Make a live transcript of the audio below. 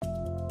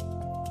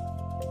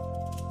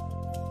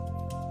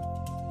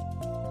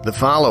The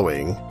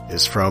following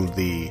is from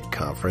the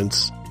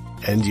conference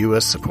End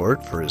U.S.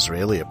 Support for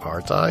Israeli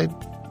Apartheid.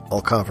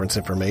 All conference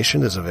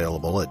information is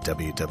available at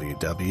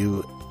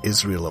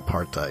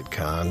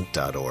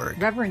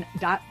www.israelapartheidcon.org. Reverend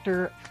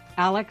Dr.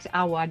 Alex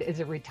Awad is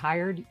a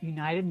retired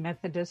United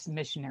Methodist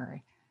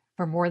missionary.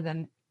 For more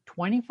than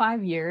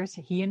 25 years,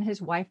 he and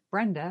his wife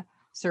Brenda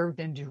served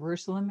in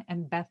Jerusalem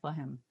and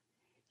Bethlehem.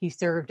 He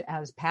served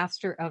as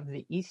pastor of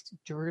the East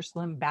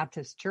Jerusalem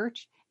Baptist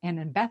Church and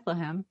in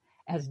Bethlehem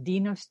as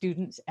Dean of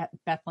Students at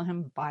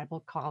Bethlehem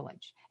Bible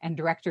College and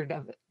Director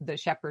of the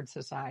Shepherd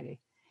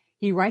Society.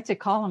 He writes a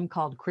column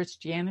called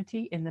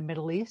Christianity in the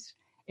Middle East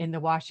in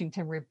the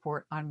Washington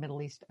Report on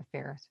Middle East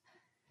Affairs.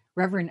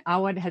 Reverend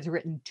Awad has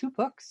written 2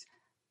 books,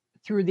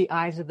 Through the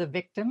Eyes of the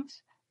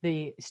Victims,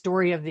 the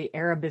story of the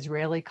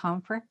Arab-Israeli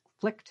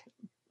conflict,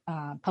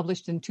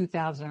 published in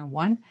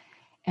 2001,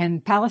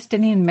 and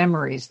Palestinian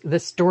Memories, the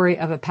story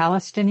of a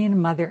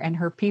Palestinian mother and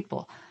her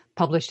people,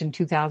 published in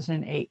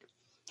 2008.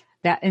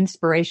 That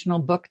inspirational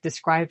book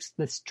describes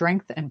the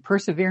strength and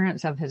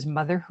perseverance of his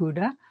mother,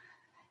 Huda,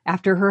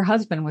 after her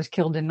husband was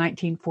killed in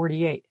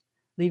 1948,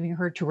 leaving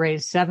her to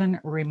raise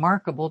 7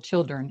 remarkable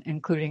children,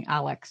 including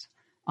Alex,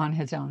 on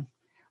his own.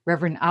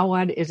 Reverend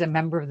Awad is a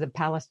member of the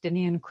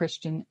Palestinian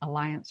Christian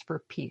Alliance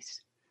for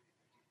Peace.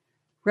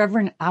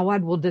 Reverend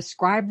Awad will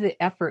describe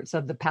the efforts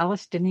of the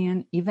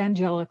Palestinian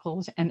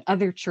evangelicals and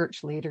other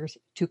church leaders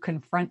to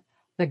confront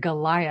the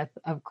Goliath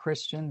of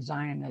Christian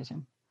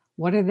Zionism.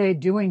 What are they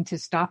doing to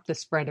stop the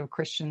spread of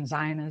Christian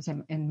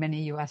Zionism in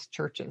many U.S.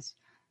 churches?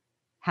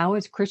 How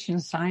is Christian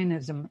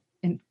Zionism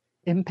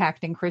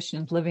impacting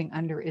Christians living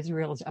under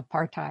Israel's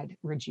apartheid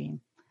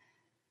regime?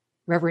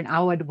 Reverend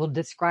Awad will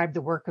describe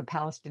the work of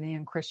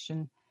Palestinian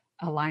Christian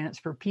Alliance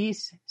for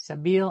Peace,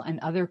 Sabil,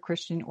 and other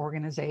Christian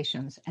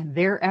organizations and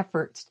their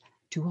efforts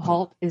to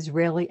halt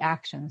Israeli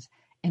actions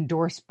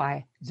endorsed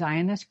by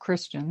Zionist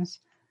Christians,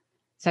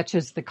 such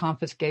as the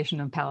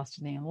confiscation of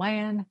Palestinian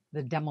land,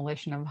 the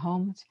demolition of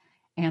homes,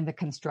 and the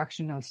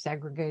construction of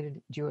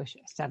segregated Jewish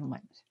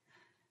settlements.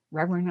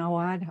 Reverend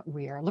Awad,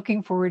 we are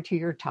looking forward to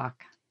your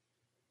talk.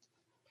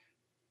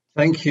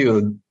 Thank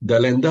you,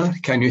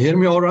 Delinda. Can you hear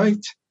me all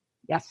right?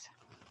 Yes.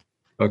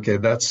 Okay,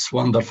 that's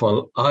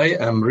wonderful. I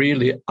am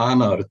really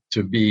honored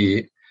to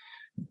be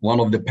one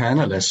of the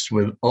panelists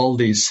with all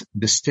these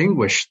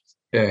distinguished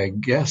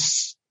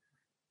guests.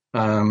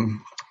 I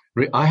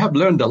have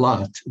learned a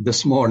lot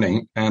this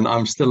morning, and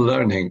I'm still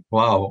learning.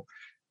 Wow,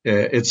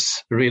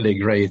 it's really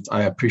great.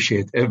 I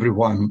appreciate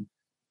everyone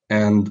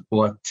and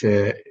what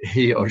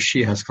he or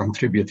she has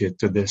contributed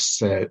to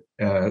this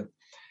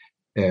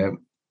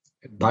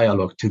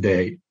dialogue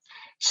today.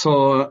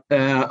 So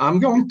I'm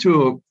going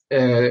to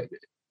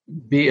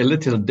be a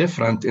little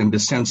different in the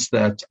sense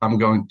that I'm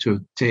going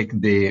to take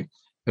the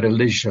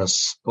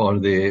religious or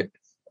the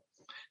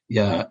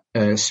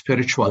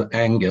spiritual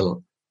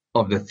angle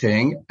of the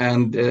thing,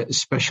 and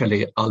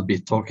especially I'll be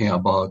talking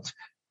about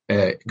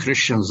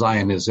Christian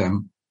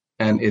Zionism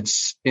and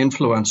its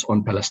influence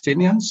on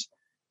Palestinians,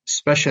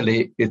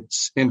 especially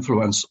its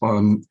influence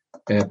on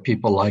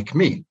people like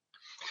me.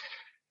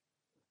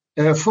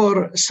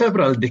 For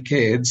several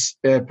decades,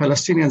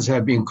 Palestinians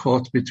have been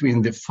caught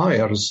between the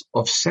fires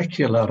of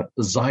secular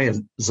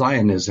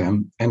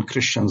Zionism and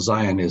Christian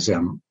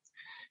Zionism.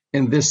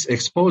 In this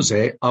expose,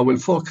 I will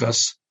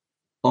focus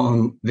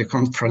on the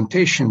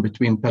confrontation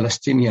between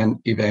Palestinian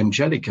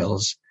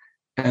evangelicals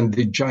and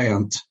the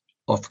giant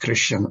of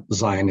Christian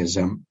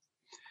Zionism.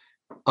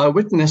 I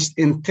witnessed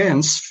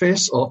intense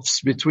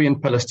face-offs between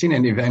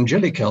Palestinian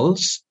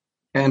evangelicals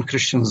and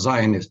Christian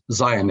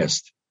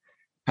Zionists.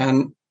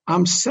 And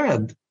I'm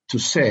sad to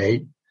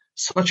say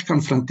such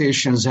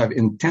confrontations have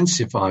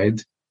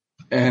intensified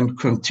and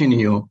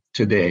continue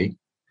today.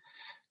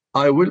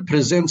 I will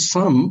present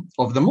some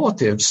of the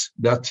motives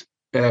that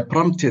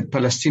prompted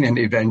Palestinian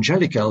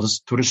evangelicals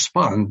to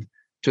respond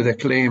to the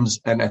claims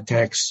and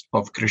attacks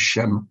of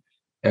Christian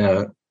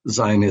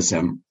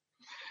Zionism.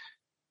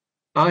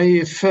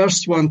 I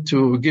first want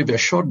to give a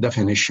short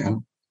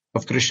definition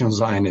of Christian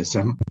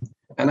Zionism,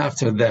 and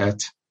after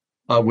that,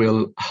 I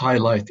will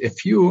highlight a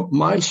few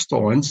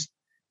milestones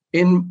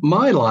in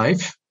my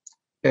life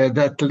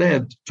that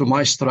led to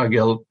my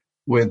struggle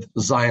with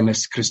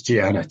Zionist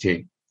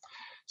Christianity.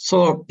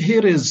 So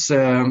here is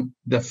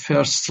the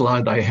first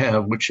slide I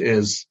have, which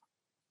is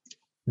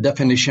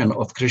definition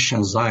of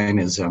Christian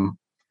Zionism.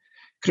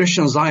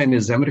 Christian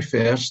Zionism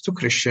refers to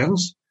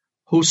Christians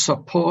who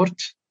support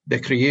the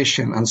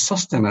creation and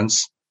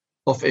sustenance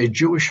of a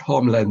Jewish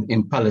homeland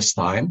in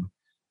Palestine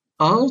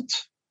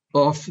out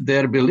of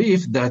their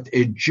belief that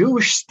a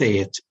Jewish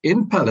state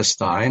in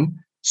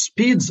Palestine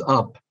speeds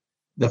up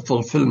the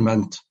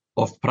fulfillment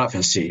of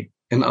prophecy.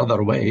 In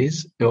other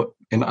words,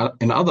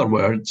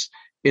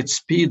 it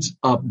speeds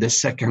up the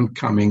second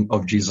coming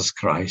of Jesus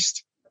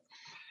Christ.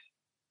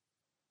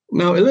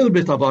 Now, a little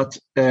bit about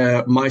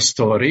my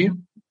story.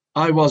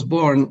 I was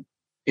born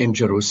in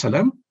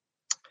Jerusalem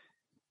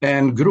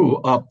and grew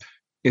up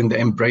in the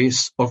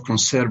embrace of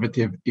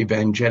conservative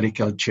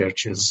evangelical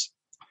churches.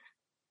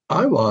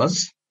 I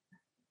was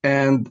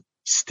and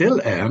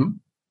still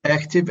am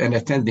active and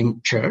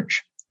attending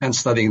church and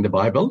studying the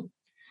Bible.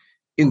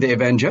 In the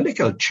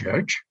evangelical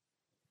church,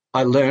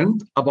 I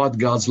learned about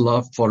God's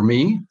love for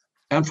me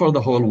and for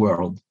the whole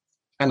world.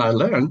 And I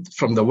learned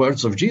from the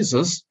words of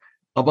Jesus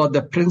about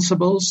the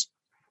principles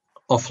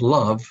of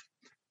love,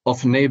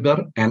 of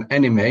neighbor and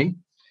enemy,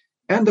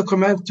 and the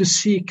command to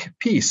seek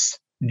peace,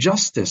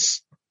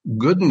 justice,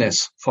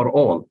 goodness for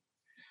all.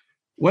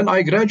 When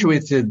I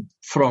graduated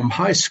from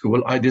high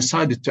school, I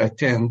decided to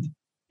attend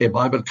a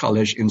Bible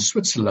college in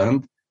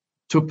Switzerland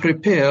to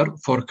prepare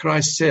for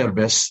Christ's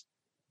service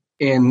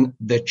in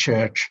the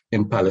church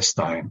in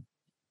Palestine.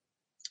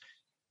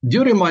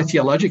 During my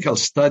theological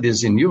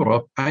studies in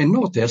Europe, I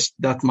noticed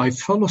that my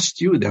fellow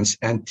students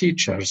and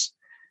teachers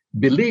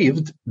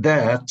believed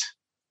that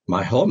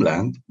my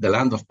homeland, the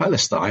land of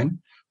Palestine,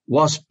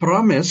 was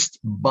promised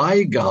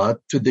by God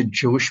to the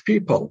Jewish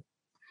people.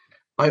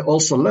 I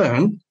also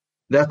learned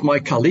that my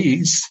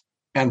colleagues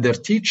and their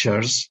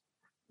teachers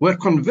were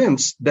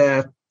convinced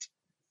that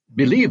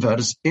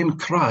believers in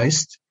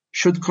Christ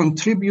should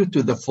contribute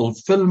to the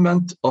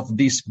fulfillment of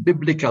these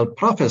biblical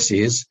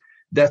prophecies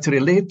that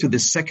relate to the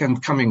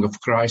second coming of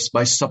Christ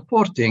by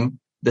supporting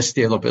the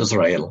state of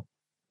Israel.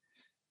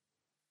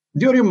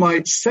 During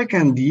my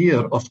second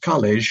year of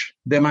college,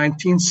 the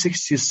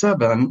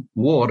 1967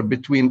 war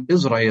between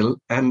Israel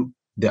and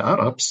the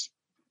Arabs,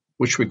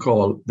 which we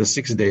call the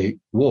Six-Day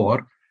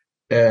War,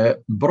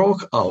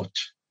 broke out.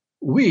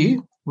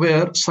 We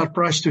were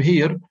surprised to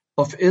hear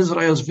of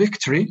Israel's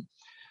victory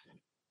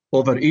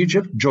over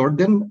Egypt,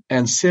 Jordan,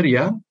 and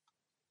Syria,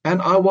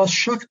 and I was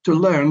shocked to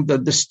learn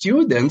that the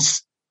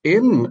students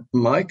in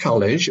my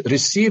college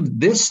received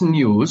this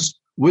news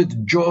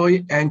with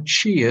joy and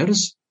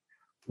cheers,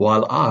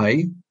 while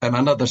I and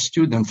another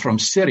student from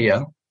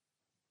Syria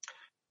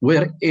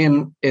were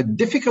in a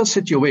difficult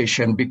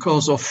situation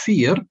because of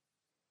fear,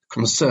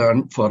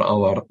 concern for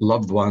our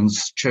loved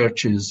ones,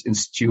 churches,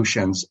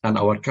 institutions, and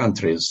our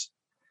countries.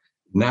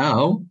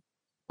 Now,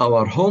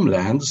 our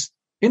homelands,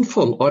 in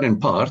full or in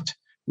part,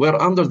 were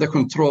under the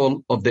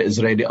control of the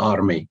Israeli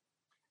army.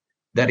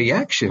 The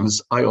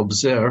reactions I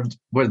observed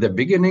were the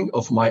beginning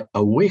of my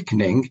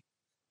awakening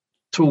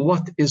to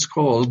what is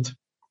called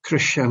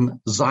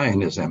Christian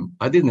Zionism.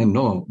 I didn't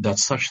know that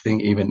such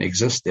thing even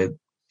existed.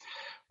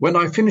 When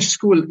I finished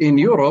school in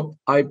Europe,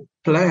 I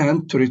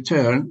planned to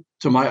return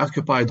to my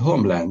occupied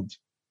homeland.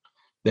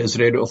 The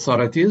Israeli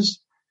authorities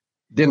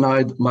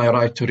denied my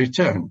right to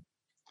return.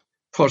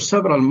 For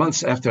several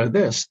months after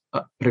this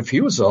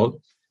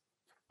refusal,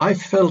 I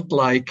felt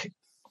like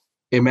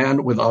a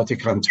man without a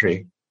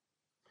country.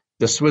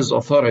 The Swiss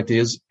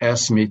authorities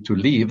asked me to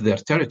leave their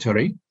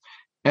territory,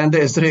 and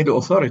the Israeli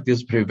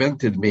authorities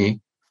prevented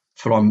me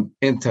from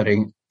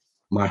entering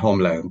my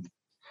homeland.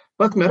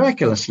 But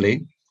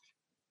miraculously,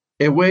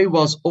 a way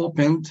was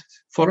opened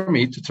for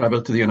me to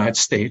travel to the United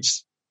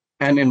States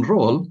and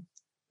enroll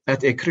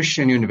at a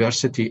Christian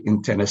university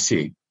in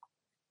Tennessee.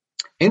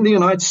 In the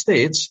United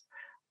States,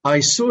 I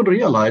soon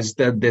realized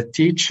that the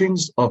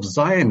teachings of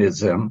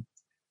Zionism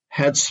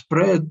had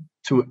spread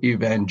to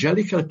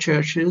evangelical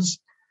churches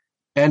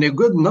and a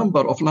good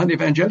number of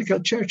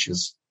non-evangelical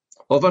churches.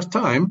 Over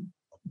time,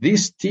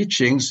 these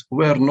teachings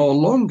were no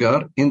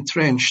longer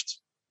entrenched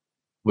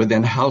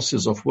within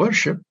houses of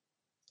worship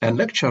and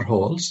lecture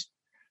halls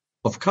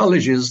of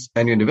colleges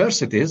and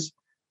universities,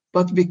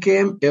 but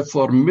became a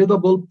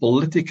formidable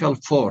political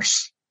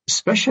force,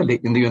 especially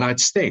in the United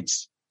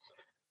States.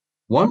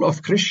 One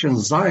of Christian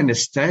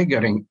Zionist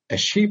staggering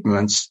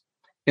achievements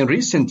in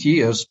recent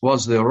years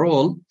was the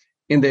role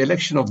in the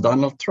election of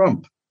Donald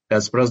Trump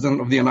as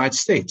President of the United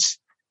States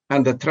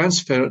and the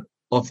transfer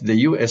of the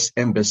U.S.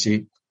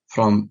 Embassy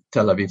from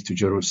Tel Aviv to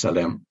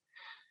Jerusalem.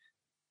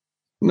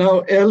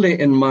 Now, early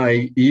in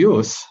my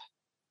youth,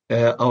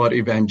 our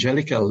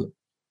evangelical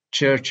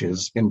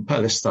churches in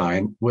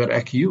Palestine were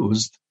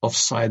accused of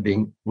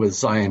siding with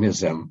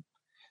Zionism.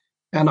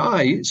 And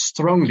I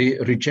strongly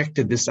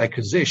rejected this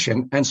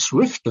accusation and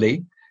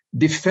swiftly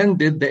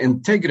defended the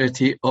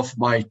integrity of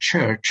my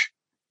church.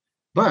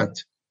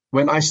 But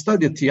when I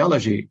studied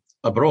theology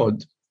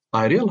abroad,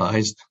 I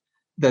realized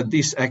that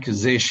these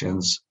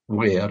accusations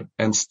were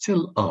and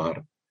still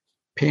are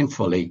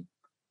painfully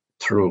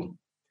true.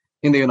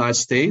 In the United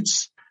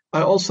States,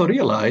 I also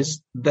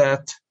realized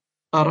that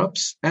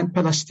Arabs and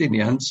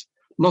Palestinians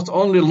not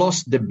only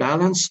lost the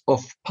balance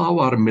of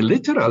power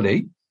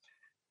militarily,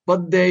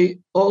 but they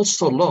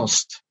also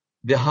lost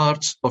the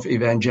hearts of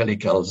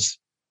evangelicals,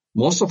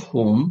 most of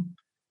whom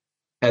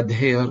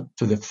adhere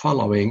to the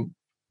following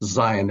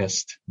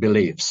Zionist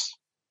beliefs.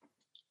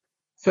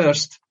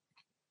 First,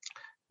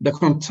 the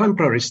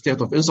contemporary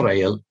state of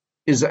Israel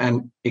is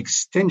an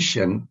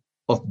extension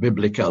of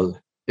biblical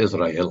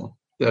Israel.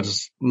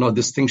 There's no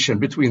distinction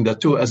between the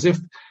two, as if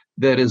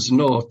there is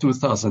no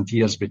 2,000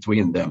 years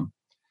between them.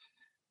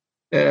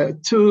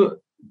 To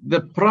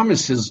the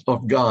promises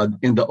of God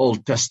in the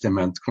Old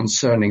Testament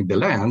concerning the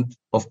land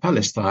of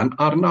Palestine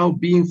are now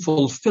being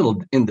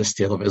fulfilled in the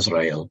state of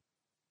Israel.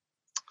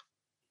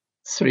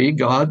 3,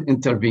 God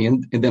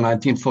intervened in the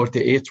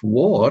 1948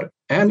 war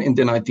and in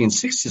the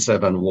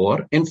 1967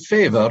 war in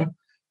favor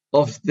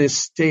of the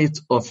state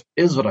of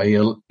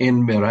Israel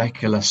in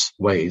miraculous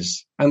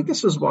ways. And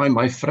this is why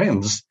my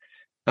friends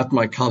at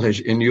my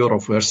college in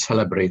Europe were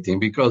celebrating,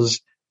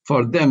 because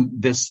for them,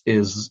 this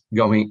is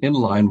going in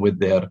line with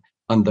their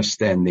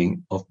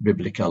understanding of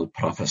biblical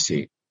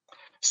prophecy.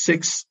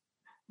 6,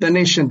 the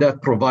nation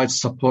that provides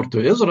support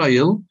to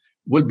Israel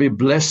will be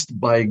blessed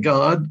by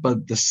God,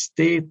 but the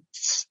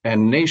states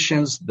and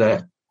nations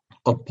that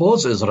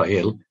oppose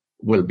Israel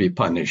will be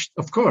punished.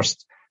 Of course,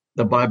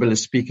 the Bible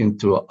is speaking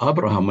to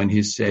Abraham when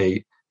he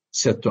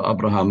said to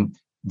Abraham,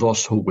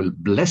 those who will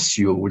bless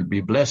you will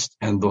be blessed,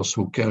 and those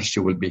who curse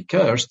you will be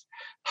cursed.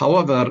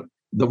 However,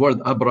 the word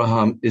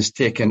Abraham is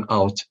taken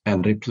out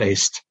and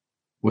replaced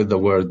with the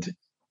word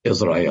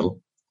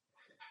Israel.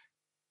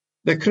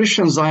 The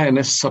Christian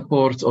Zionist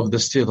support of the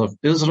state of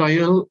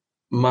Israel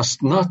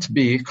must not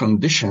be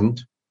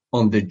conditioned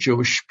on the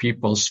Jewish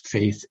people's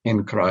faith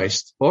in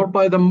Christ or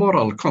by the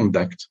moral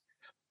conduct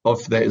of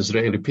the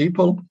Israeli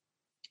people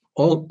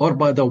or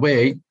by the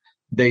way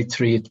they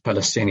treat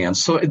Palestinians.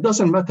 So it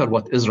doesn't matter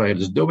what Israel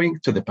is doing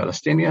to the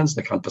Palestinians,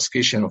 the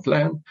confiscation of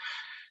land,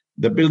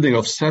 the building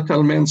of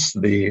settlements,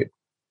 the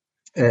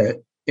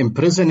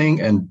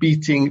imprisoning and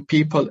beating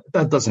people.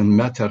 That doesn't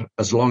matter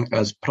as long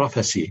as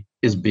prophecy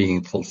is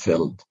being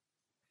fulfilled.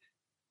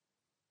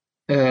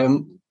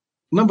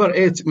 Number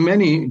 8,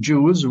 many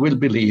Jews will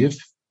believe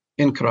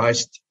in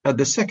Christ at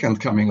the second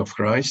coming of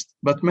Christ,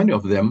 but many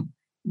of them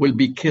will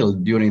be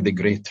killed during the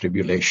Great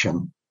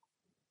Tribulation.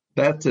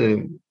 That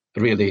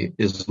really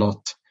is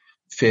not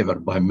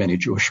favored by many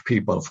Jewish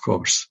people, of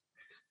course.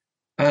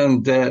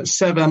 And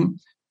 7,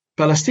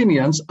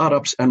 Palestinians,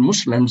 Arabs, and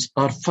Muslims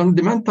are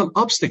fundamental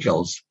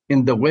obstacles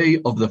in the way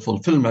of the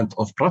fulfillment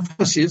of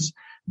prophecies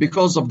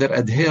because of their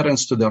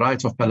adherence to the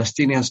right of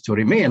Palestinians to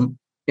remain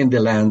in the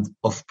land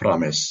of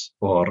promise,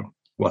 or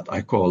what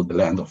I call the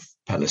land of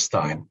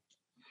Palestine.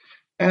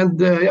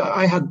 And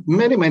I had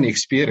many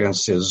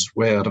experiences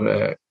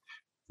where,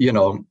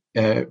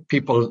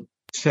 people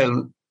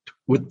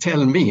would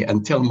tell me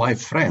and tell my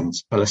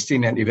friends,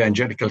 Palestinian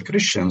evangelical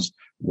Christians,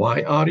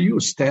 why are you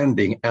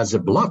standing as a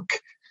block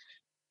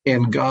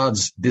in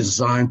God's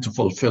design to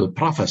fulfill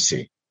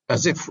prophecy?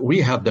 As if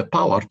we have the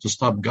power to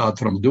stop God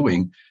from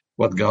doing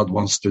what God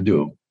wants to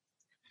do.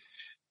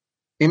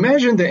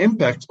 Imagine the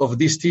impact of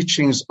these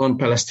teachings on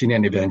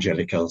Palestinian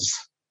evangelicals.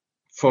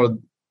 For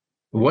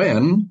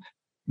when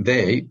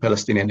they,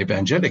 Palestinian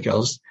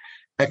evangelicals,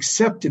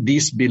 accept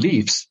these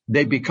beliefs,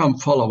 they become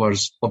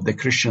followers of the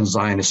Christian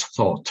Zionist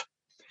thought.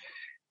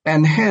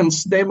 And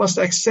hence, they must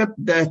accept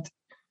that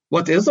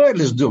what Israel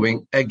is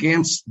doing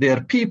against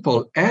their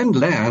people and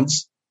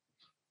lands,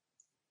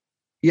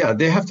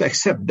 they have to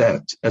accept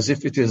that as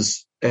if it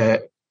is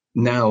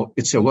now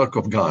it's a work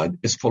of God,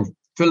 it's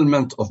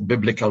fulfillment of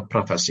biblical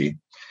prophecy.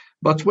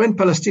 But when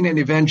Palestinian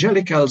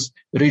evangelicals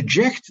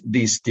reject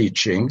these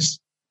teachings,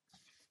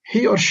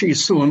 he or she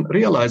soon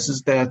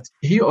realizes that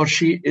he or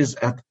she is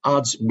at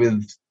odds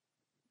with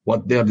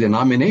what their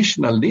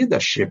denominational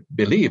leadership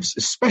believes,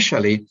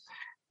 especially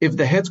if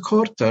the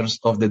headquarters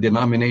of the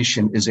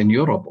denomination is in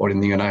Europe or in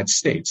the United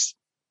States.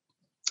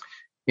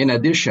 In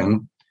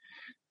addition,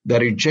 the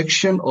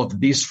rejection of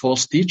these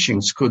false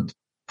teachings could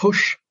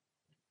push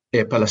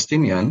a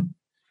Palestinian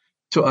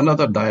to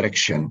another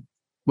direction,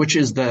 which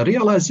is the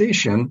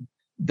realization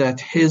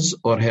that his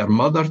or her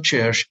mother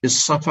church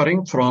is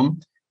suffering from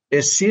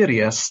a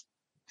serious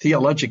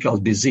theological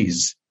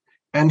disease,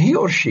 and he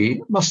or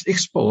she must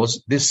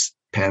expose this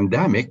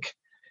pandemic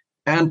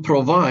and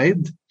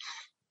provide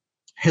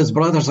his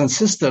brothers and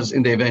sisters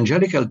in the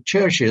evangelical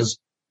churches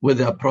with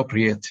the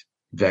appropriate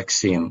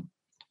vaccine.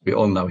 We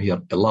all now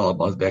hear a lot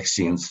about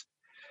vaccines.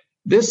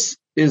 This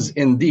is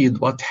indeed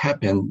what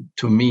happened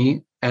to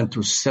me and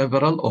to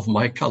several of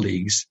my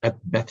colleagues at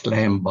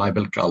Bethlehem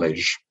Bible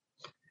College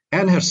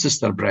and her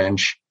sister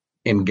branch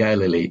in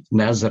Galilee,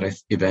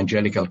 Nazareth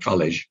Evangelical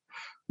College.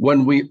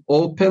 When we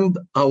opened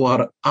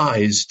our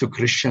eyes to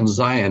Christian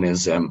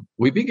Zionism,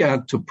 we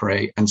began to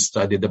pray and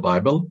study the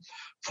Bible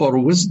for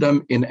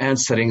wisdom in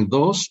answering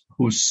those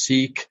who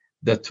seek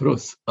the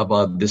truth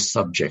about this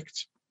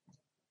subject.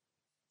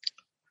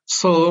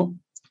 So,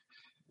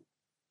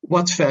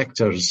 what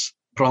factors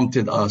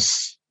prompted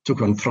us to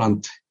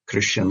confront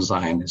Christian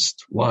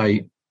Zionists?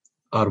 Why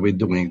are we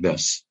doing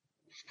this?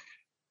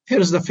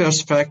 Here's the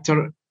first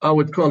factor. I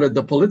would call it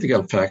the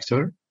political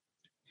factor.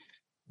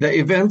 The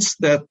events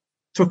that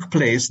took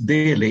place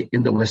daily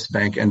in the West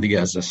Bank and the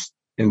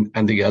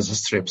Gaza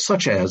Strip,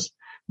 such as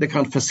the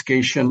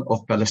confiscation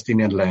of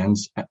Palestinian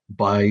lands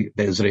by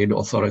the Israeli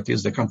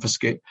authorities,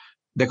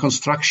 the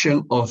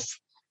construction of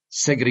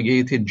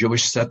segregated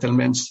Jewish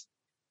settlements,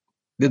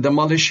 the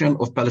demolition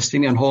of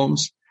Palestinian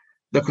homes,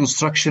 the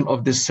construction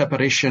of the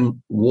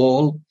separation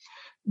wall,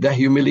 the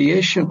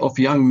humiliation of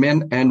young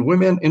men and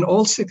women in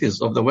all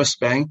cities of the West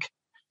Bank,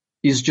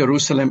 East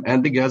Jerusalem,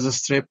 and the Gaza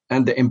Strip,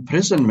 and the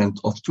imprisonment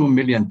of 2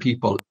 million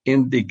people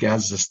in the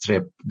Gaza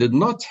Strip did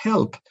not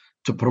help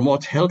to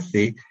promote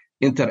healthy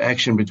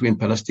interaction between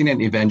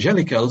Palestinian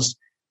evangelicals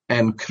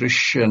and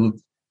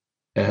Christian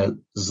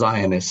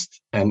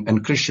Zionist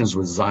and Christians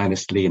with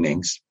Zionist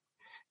leanings.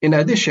 In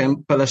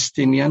addition,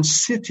 Palestinian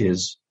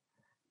cities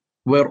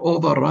were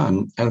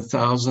overrun and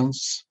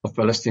thousands of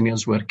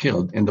Palestinians were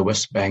killed in the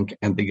West Bank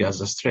and the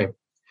Gaza Strip.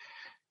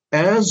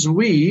 As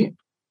we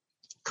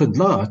could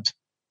not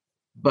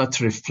but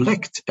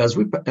reflect, as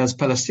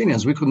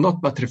Palestinians, we could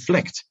not but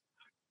reflect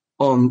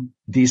on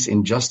these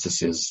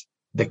injustices,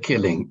 the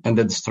killing and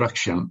the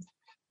destruction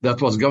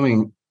that was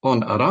going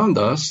on around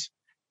us,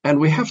 and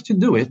we have to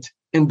do it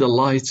in the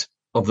light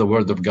of the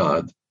Word of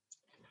God.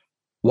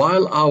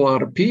 While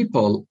our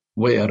people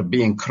were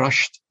being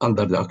crushed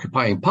under the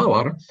occupying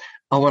power,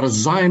 our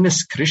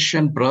Zionist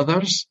Christian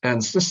brothers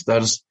and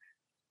sisters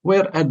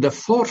were at the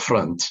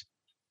forefront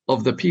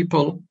of the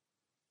people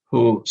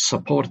who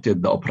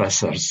supported the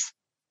oppressors.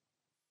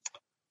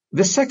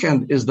 The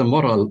second is the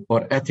moral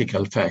or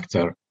ethical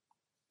factor.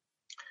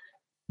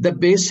 The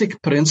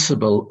basic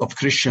principle of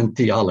Christian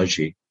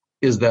theology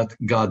is that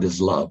God is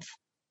love.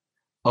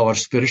 Our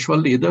spiritual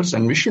leaders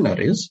and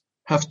missionaries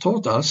have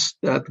taught us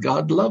that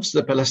God loves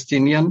the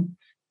Palestinian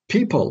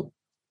people,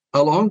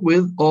 along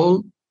with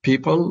all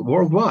people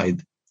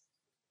worldwide.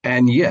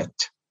 And yet,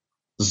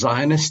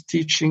 Zionist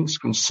teachings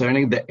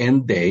concerning the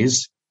end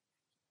days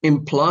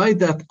imply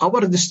that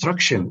our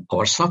destruction,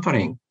 our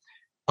suffering,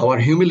 our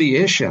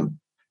humiliation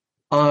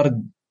are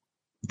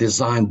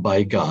designed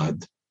by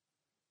God.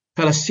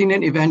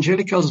 Palestinian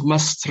evangelicals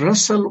must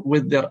wrestle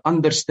with their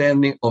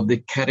understanding of the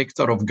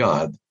character of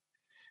God.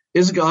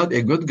 Is God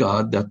a good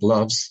God that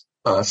loves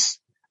us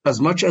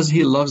as much as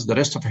he loves the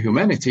rest of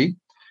humanity?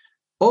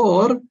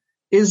 Or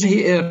is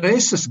he a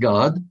racist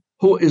God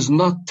who is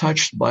not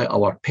touched by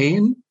our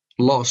pain,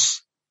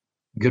 loss,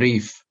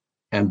 grief,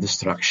 and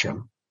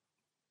destruction?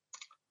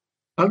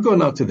 I'll go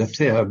now to the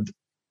third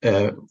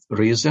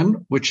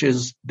reason, which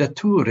is the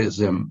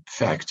tourism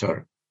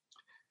factor.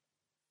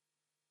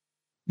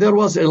 There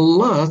was a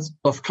lot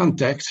of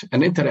contact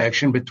and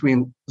interaction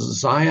between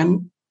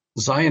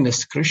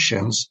Zionist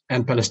Christians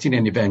and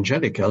Palestinian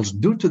evangelicals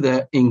due to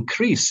the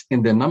increase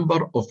in the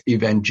number of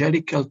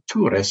evangelical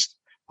tourists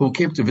who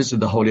came to visit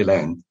the Holy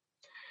Land.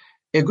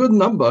 A good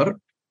number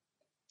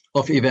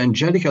of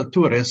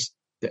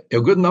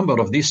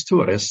these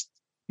tourists,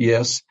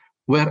 yes,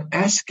 were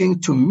asking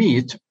to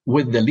meet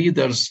with the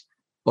leaders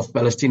of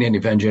Palestinian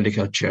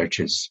evangelical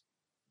churches.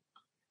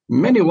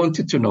 Many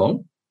wanted to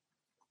know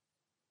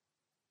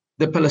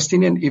the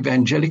Palestinian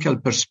evangelical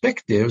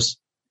perspectives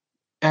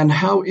and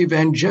how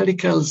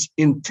evangelicals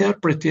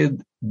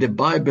interpreted the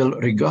Bible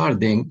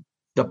regarding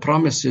the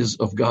promises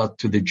of God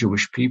to the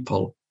Jewish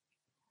people.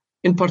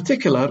 In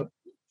particular,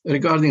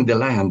 regarding the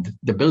land,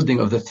 the building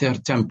of the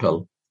third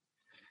temple,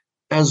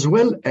 as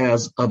well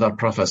as other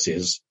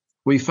prophecies,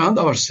 we found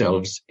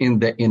ourselves in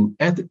the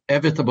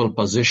inevitable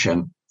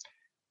position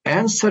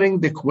answering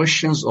the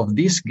questions of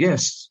these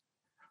guests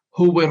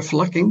who were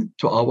flocking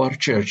to our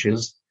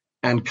churches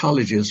and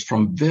colleges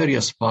from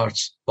various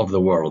parts of the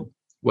world.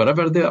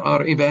 Wherever there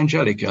are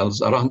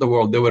evangelicals around the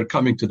world, they were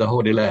coming to the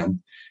Holy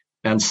Land,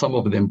 and some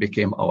of them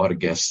became our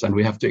guests, and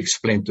we have to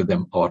explain to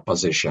them our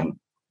position.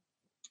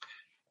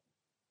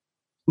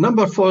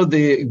 Number 4,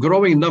 the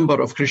growing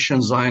number of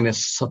Christian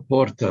Zionist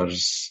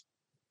supporters.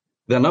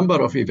 The number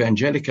of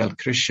evangelical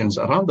Christians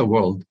around the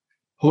world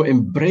who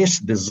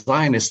embraced the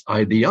Zionist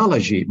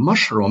ideology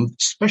mushroomed,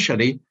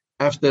 especially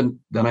after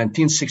the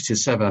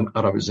 1967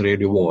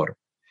 Arab-Israeli War.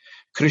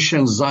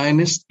 Christian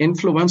Zionist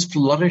influence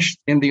flourished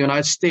in the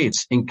United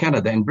States, in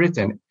Canada, in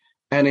Britain,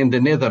 and in the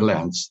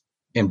Netherlands,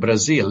 in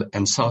Brazil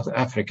and South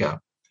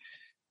Africa,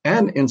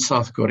 and in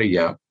South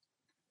Korea,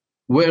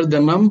 where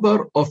the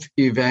number of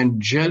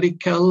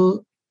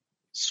evangelicals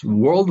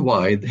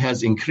worldwide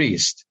has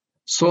increased.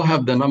 So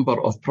have the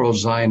number of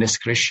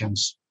pro-Zionist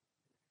Christians.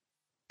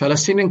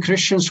 Palestinian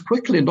Christians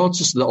quickly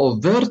noticed the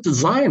overt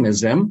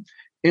Zionism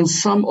in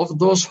some of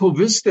those who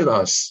visited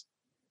us.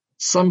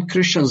 Some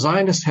Christian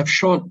Zionists have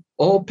shown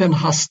open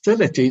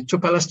hostility to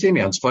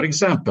Palestinians. For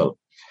example,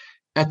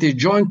 at a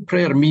joint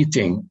prayer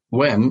meeting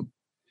when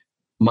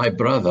my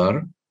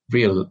brother,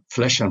 real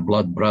flesh and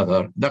blood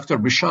brother, Dr.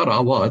 Bishar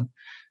Awad,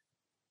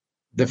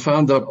 the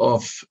founder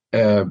of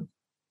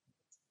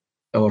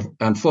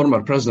and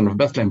former president of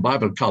Bethlehem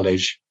Bible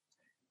College,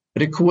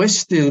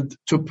 requested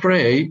to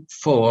pray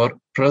for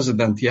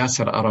President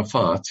Yasser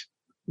Arafat,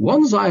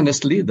 one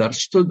Zionist leader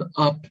stood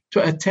up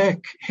to attack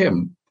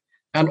him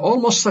and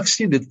almost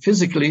succeeded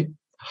physically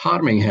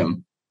harming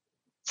him.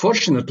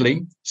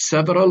 Fortunately,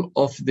 several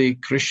of the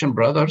Christian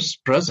brothers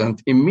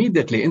present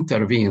immediately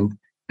intervened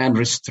and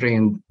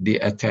restrained the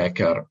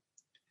attacker.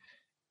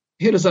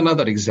 Here is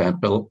another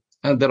example,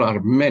 and there are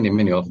many,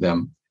 many of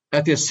them.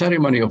 At a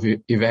ceremony of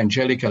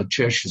evangelical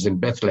churches in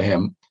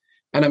Bethlehem,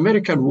 an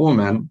American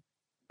woman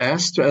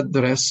asked to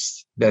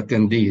address the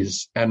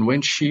attendees, and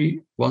when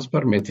she was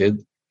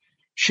permitted,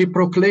 she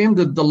proclaimed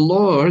that the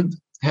Lord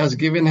has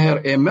given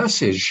her a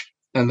message,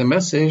 and the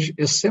message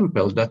is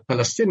simple, that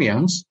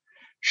Palestinians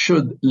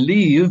should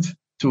leave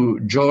to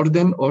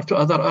Jordan or to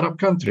other Arab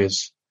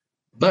countries.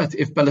 But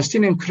if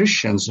Palestinian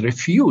Christians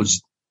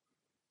refused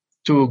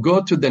to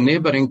go to the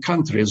neighboring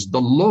countries,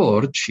 the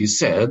Lord, she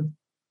said,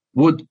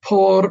 would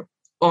pour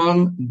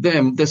on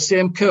them the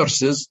same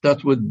curses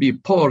that would be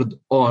poured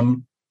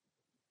on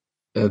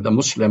the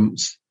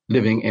Muslims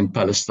living in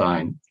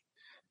Palestine.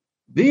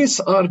 These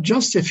are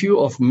just a few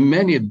of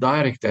many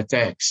direct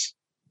attacks.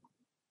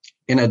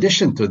 In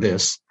addition to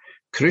this,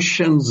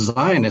 Christian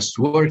Zionists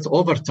worked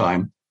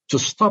overtime to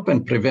stop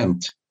and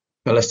prevent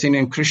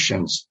Palestinian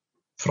Christians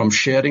from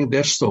sharing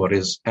their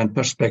stories and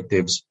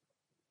perspectives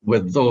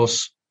with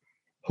those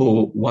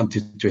who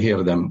wanted to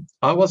hear them.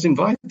 I was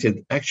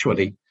invited,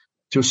 actually,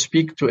 to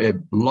speak to a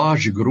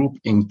large group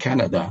in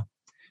Canada,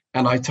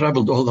 and I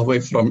traveled all the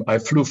way I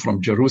flew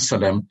from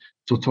Jerusalem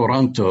to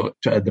Toronto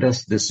to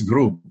address this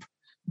group.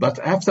 But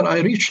after I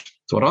reached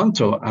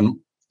Toronto and,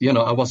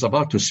 I was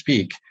about to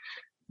speak,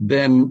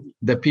 then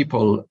the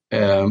people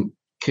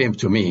came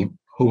to me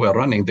who were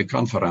running the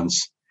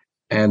conference,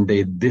 and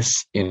they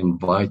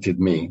disinvited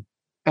me.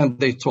 And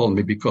they told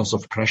me because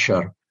of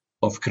pressure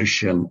of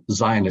Christian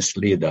Zionist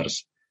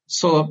leaders.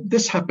 So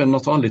this happened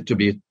not only to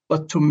me,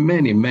 but to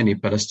many, many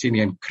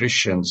Palestinian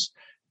Christians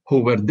who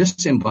were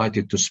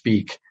disinvited to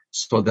speak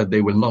so that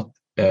they will not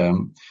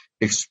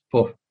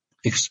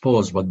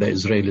expose what the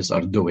Israelis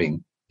are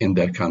doing in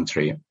their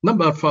country.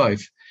 Number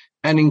 5,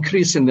 an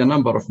increase in the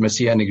number of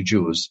Messianic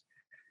Jews.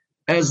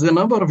 As the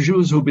number of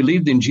Jews who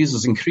believed in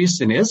Jesus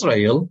increased in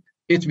Israel,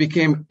 it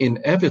became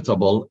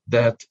inevitable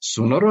that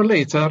sooner or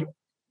later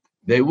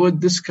they would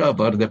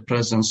discover the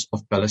presence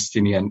of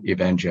Palestinian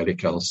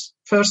evangelicals,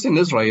 first in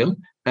Israel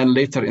and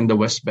later in the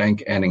West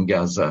Bank and in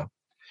Gaza.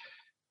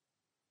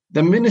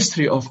 The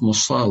ministry of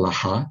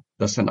Musalaha,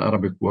 that's an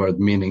Arabic word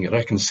meaning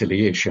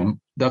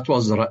reconciliation, that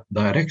was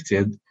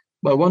directed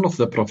by one of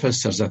the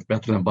professors at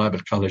Bethlehem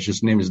Bible College,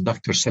 his name is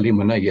Dr. Salim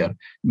Munayyer,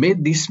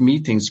 made these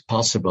meetings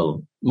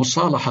possible.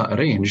 Musalaha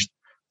arranged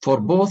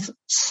for both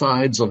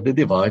sides of the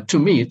divide to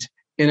meet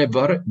in a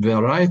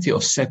variety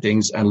of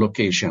settings and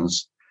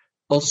locations.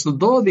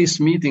 Although these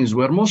meetings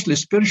were mostly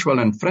spiritual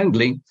and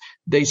friendly,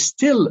 they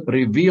still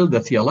revealed the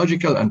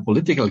theological and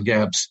political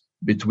gaps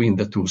between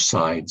the two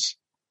sides.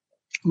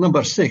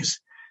 Number 6,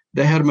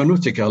 the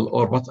hermeneutical,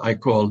 or what I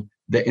call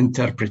the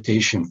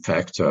interpretation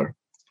factor.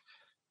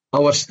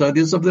 Our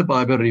studies of the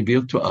Bible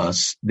reveal to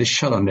us the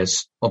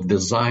shallowness of the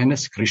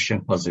Zionist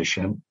Christian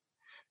position.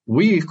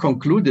 We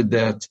concluded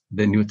that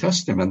the New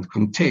Testament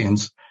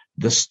contains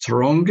the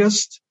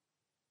strongest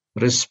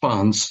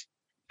response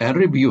and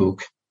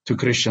rebuke to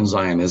Christian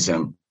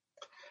Zionism.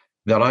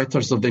 The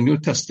writers of the New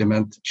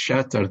Testament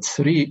shattered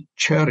 3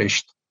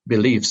 cherished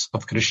beliefs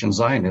of Christian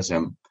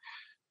Zionism.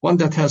 One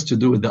that has to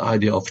do with the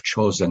idea of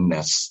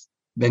chosenness.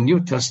 The New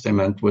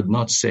Testament would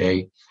not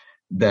say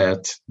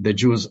that the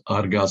Jews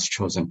are God's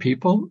chosen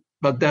people,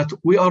 but that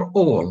we are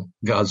all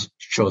God's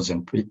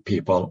chosen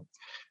people.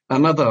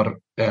 Another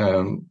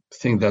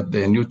thing that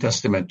the New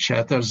Testament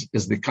shatters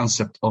is the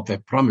concept of a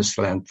promised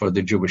land for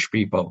the Jewish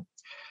people.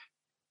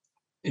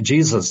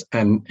 Jesus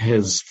and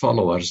his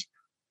followers,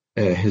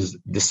 his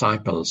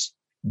disciples,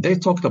 they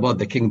talked about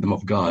the kingdom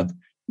of God,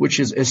 which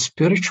is a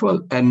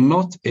spiritual and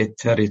not a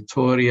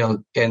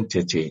territorial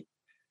entity.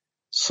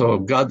 So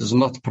God is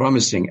not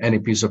promising any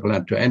piece of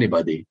land to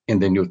anybody in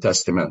the New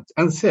Testament.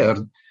 And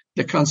third,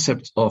 the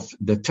concept of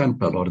the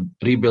temple or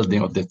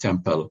rebuilding of the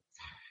temple.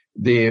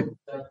 Can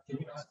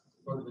you ask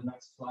for the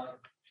next slide?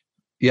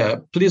 Yeah,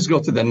 please go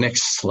to the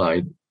next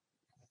slide.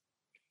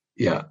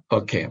 Yeah,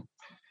 okay.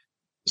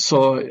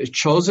 So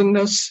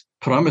chosenness,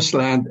 promised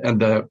land,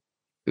 and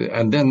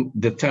then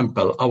the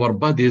temple. Our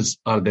bodies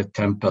are the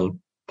temple.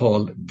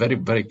 Paul very,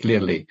 very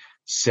clearly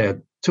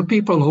said to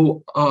people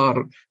who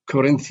are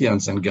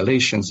Corinthians and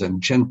Galatians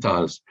and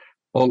Gentiles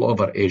all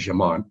over Asia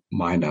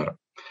Minor.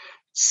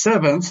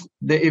 7th,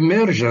 the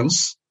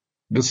emergence,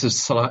 this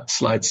is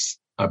slides,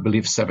 I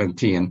believe,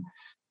 17,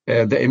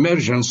 the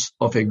emergence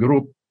of a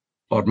group,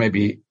 or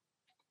maybe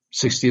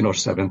 16 or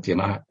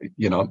 17,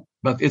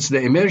 but it's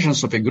the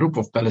emergence of a group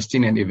of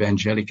Palestinian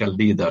evangelical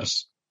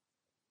leaders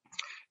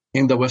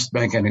in the West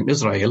Bank and in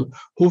Israel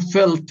who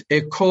felt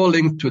a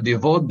calling to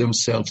devote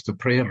themselves to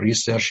prayer,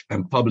 research,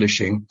 and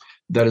publishing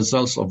the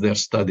results of their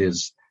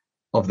studies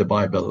of the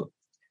Bible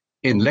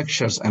in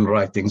lectures and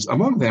writings.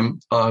 Among them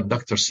are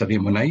Dr.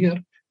 Salim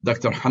Munayyer,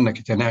 Dr. Hanna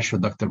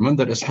Kitanashu, Dr.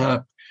 Munder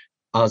Ishaq,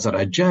 Azar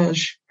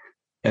Ajaj,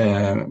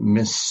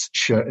 Mrs.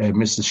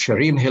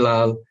 Shireen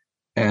Hilal,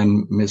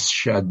 and Ms.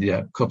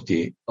 Shadia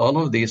Kupti. All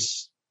of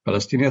these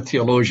Palestinian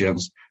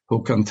theologians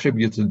who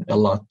contributed a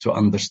lot to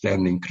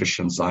understanding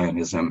Christian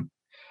Zionism.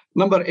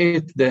 Number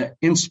 8, the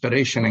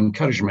inspiration and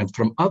encouragement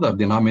from other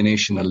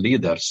denominational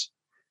leaders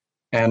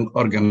and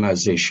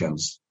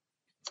organizations.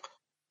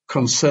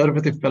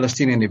 Conservative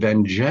Palestinian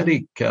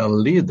evangelical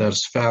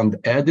leaders found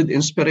added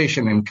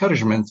inspiration and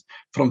encouragement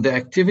from the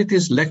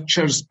activities,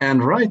 lectures,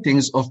 and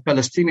writings of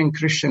Palestinian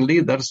Christian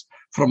leaders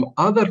from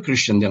other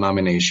Christian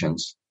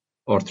denominations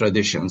or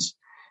traditions,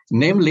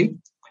 namely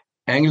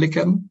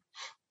Anglican,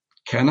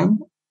 Canon,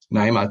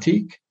 Naim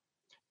Atik,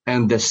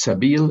 and the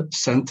Sabil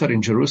Center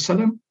in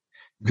Jerusalem,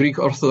 Greek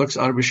Orthodox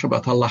Archbishop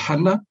Atallah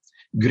Hanna,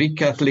 Greek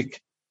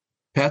Catholic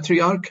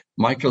Patriarch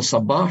Michael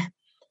Sabah,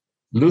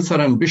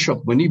 Lutheran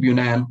Bishop Munib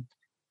Yunan,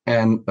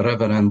 and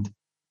Reverend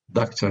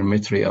Dr.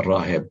 Mitri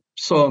Al-Rahib.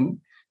 So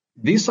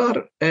these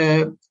are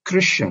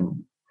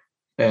Christian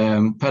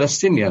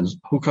Palestinians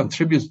who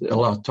contribute a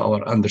lot to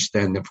our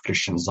understanding of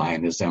Christian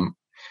Zionism.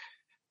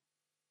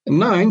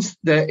 Ninth,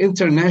 the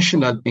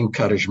international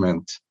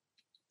encouragement.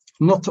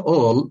 Not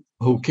all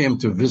who came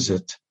to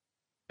visit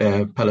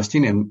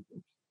Palestinian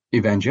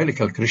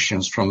evangelical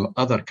Christians from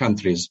other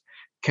countries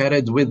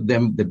carried with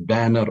them the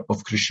banner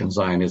of Christian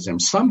Zionism.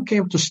 Some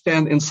came to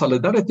stand in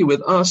solidarity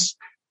with us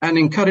and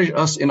encourage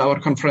us in our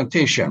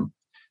confrontation.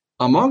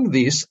 Among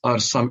these are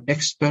some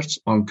experts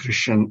on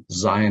Christian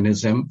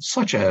Zionism,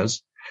 such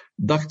as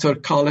Dr.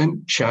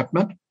 Colin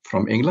Chapman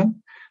from England,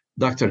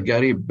 Dr.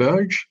 Gary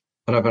Burge,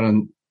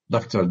 Reverend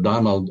Dr.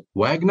 Donald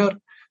Wagner,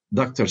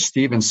 Dr.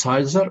 Stephen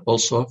Sizer,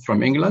 also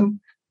from England,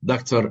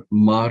 Dr.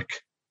 Mark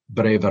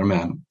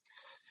Braverman.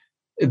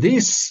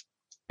 These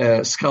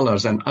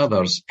scholars and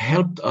others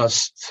helped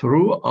us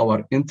through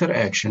our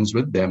interactions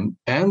with them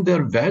and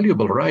their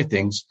valuable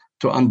writings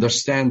to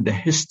understand the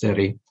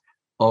history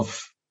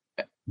of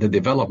the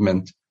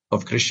development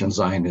of Christian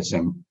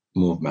Zionism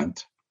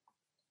movement.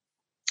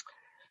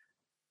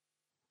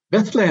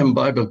 Bethlehem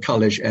Bible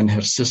College and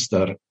her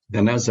sister,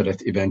 the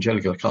Nazareth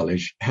Evangelical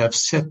College, have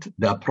set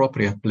the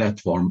appropriate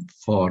platform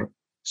for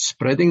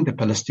spreading the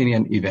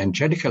Palestinian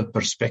evangelical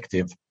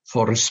perspective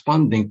for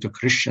responding to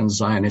Christian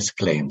Zionist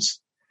claims.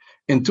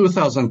 In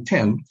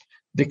 2010,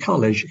 the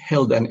college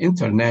held an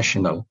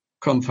international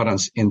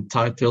conference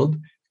entitled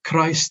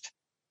Christ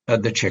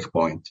at the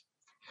Checkpoint.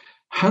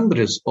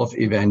 Hundreds of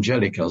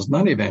evangelicals,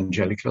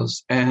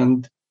 non-evangelicals,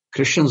 and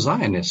Christian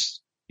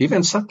Zionists,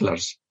 even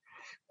settlers,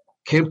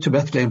 came to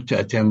Bethlehem to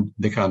attend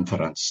the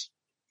conference.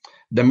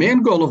 The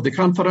main goal of the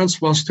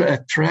conference was to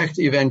attract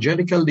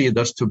evangelical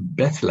leaders to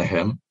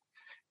Bethlehem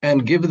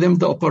and give them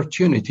the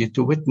opportunity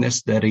to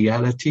witness the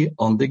reality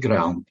on the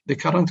ground, the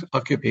current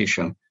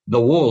occupation, the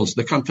walls,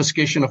 the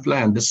confiscation of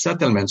land, the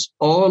settlements,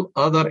 all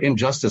other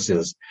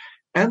injustices,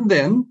 and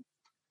then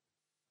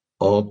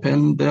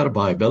open their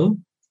Bible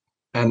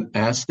and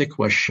ask the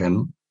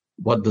question,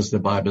 what does the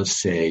Bible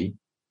say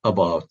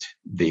about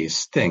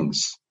these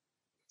things?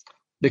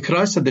 The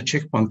Christ at the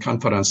Checkpoint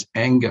conference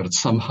angered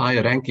some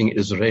high-ranking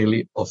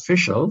Israeli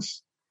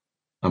officials.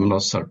 I'm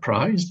not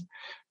surprised.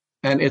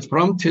 And it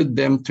prompted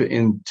them to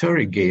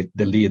interrogate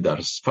the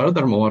leaders.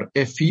 Furthermore,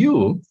 a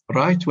few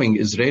right-wing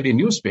Israeli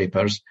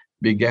newspapers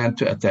began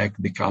to attack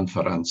the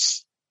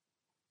conference.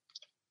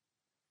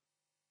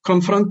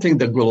 Confronting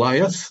the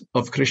Goliath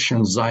of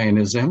Christian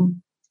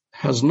Zionism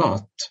has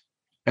not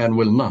and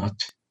will not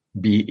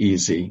be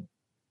easy.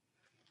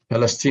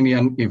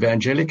 Palestinian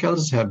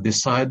evangelicals have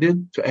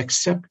decided to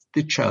accept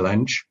the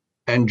challenge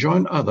and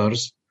join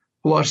others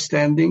who are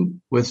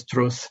standing with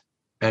truth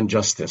and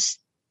justice.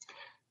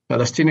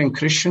 Palestinian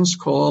Christians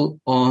call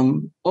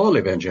on all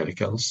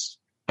evangelicals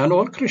and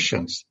all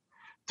Christians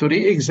to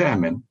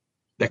re-examine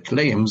the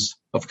claims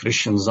of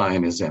Christian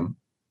Zionism.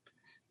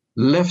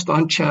 Left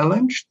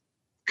unchallenged,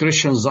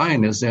 Christian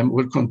Zionism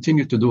will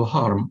continue to do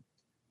harm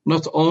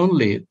not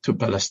only to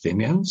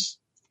Palestinians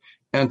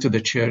and to the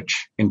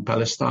church in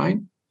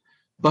Palestine,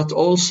 but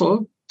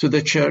also to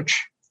the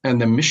church and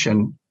the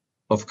mission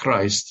of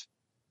Christ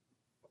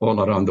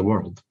all around the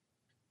world.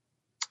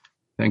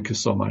 Thank you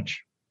so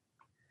much.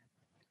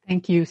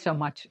 Thank you so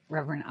much,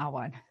 Reverend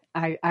Awad.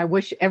 I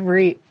wish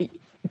every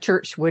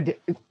church would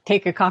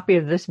take a copy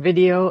of this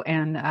video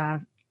and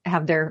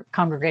have their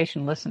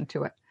congregation listen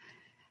to it.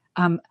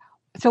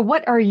 So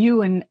what are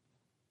you and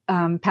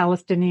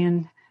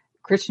Palestinian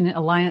Christian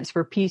Alliance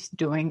for Peace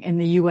doing in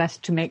the U.S.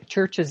 to make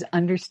churches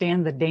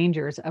understand the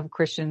dangers of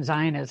Christian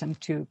Zionism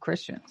to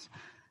Christians?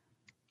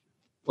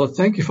 Well,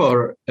 thank you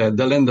for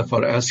Delinda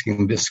for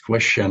asking this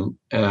question.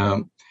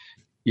 The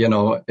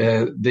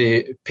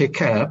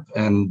PCAP,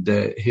 and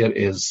here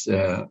is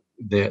the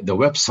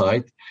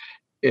website,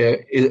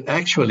 is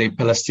actually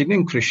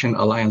Palestinian Christian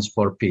Alliance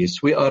for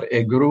Peace. We are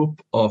a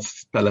group of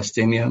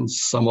Palestinians.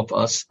 Some of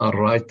us are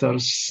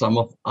writers, some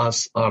of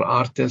us are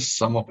artists,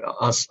 some of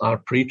us are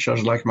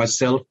preachers like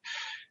myself.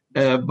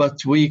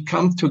 But we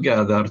come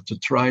together to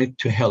try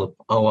to help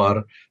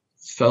our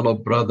fellow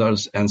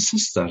brothers and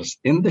sisters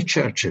in the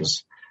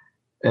churches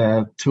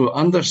to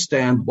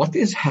understand what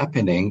is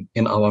happening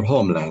in our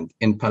homeland,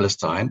 in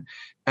Palestine,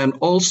 and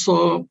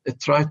also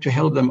try to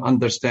help them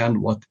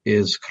understand what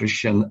is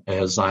Christian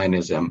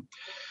Zionism.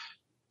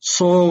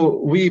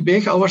 So we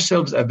make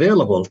ourselves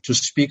available to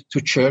speak to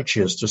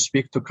churches, to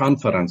speak to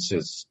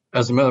conferences.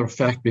 As a matter of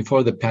fact,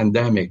 before the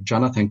pandemic,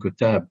 Jonathan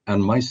Kutab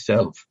and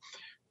myself,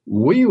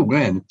 we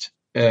went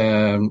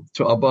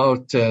to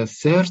about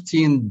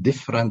 13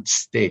 different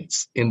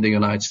states in the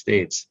United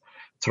States,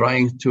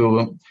 trying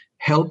to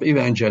help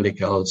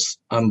evangelicals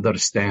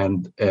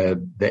understand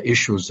the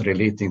issues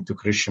relating to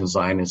Christian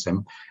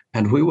Zionism.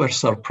 And we were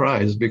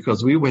surprised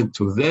because we went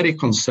to very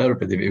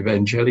conservative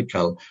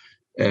evangelical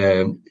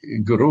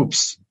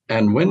groups.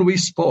 And when we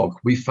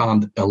spoke, we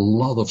found a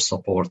lot of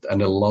support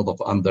and a lot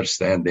of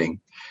understanding.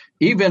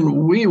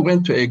 Even we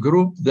went to a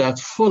group that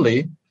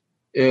fully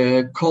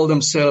call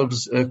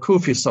themselves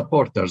Kufi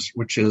supporters,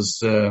 which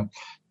is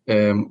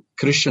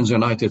Christians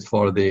United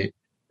for the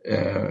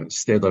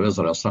State of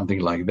Israel, something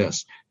like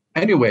this.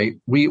 Anyway,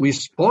 we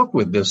spoke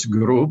with this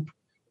group,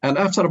 and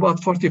after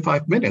about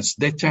 45 minutes,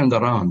 they turned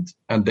around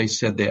and they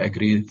said they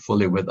agreed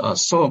fully with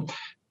us. So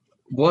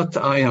what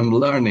I am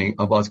learning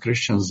about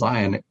Christian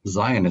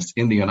Zionists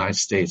in the United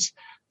States,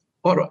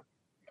 or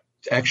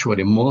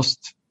actually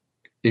most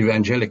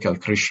evangelical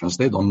Christians,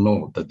 they don't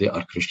know that they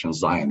are Christian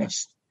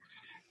Zionists.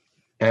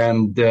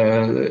 And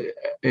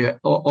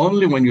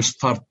only when you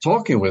start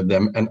talking with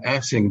them and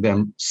asking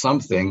them some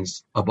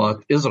things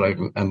about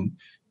Israel and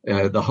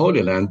the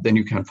Holy Land, then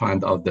you can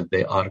find out that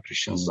they are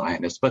Christian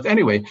Zionists. But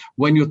anyway,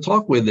 when you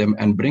talk with them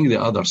and bring the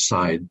other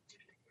side,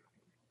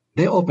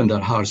 they open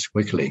their hearts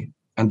quickly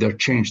and they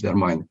change their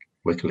mind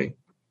quickly.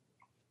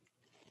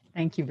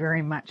 Thank you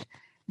very much.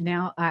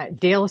 Now,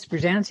 Dale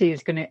Sprezenzi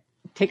is going to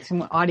take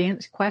some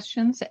audience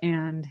questions,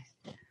 and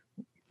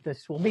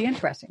this will be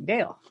interesting.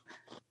 Dale.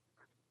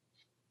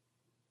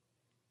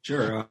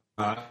 Sure.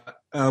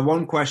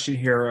 One question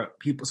here.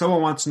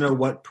 Someone wants to know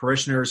what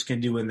parishioners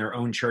can do in their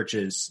own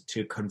churches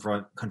to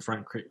confront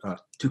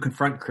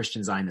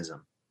Christian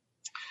Zionism.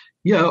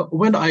 Yeah,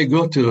 when I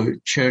go to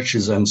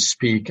churches and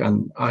speak,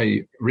 and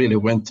I really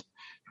went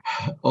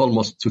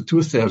almost to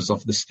 2/3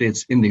 of the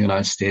states in the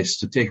United States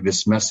to take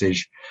this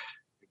message,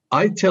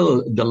 I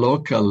tell the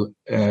local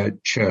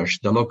church,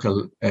 the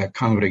local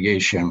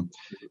congregation,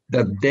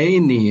 that they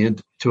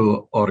need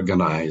to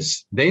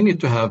organize. They need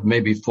to have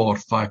maybe 4 or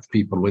 5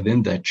 people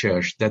within that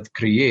church that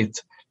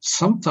create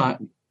something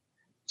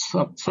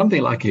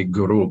like a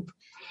group.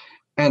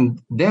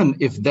 And then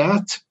if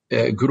that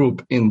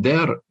group in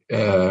their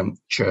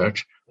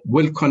church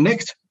will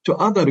connect to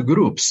other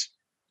groups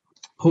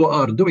who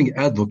are doing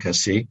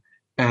advocacy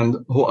and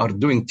who are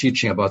doing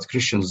teaching about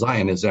Christian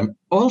Zionism,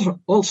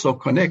 also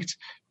connect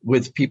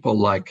with people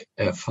like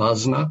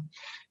FASNA,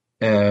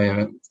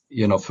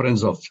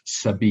 Friends of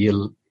Sabil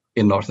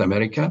in North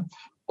America,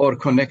 or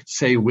connect,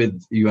 say, with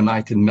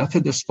United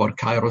Methodists for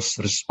Kairos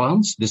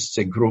Response. This is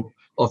a group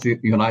of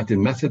United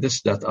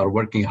Methodists that are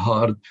working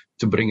hard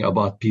to bring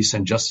about peace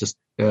and justice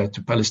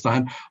to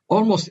Palestine.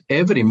 Almost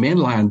every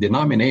mainline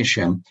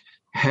denomination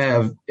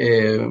have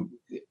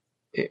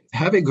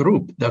a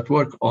group that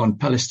work on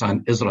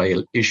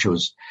Palestine-Israel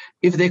issues.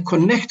 If they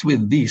connect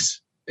with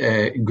these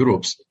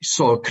groups,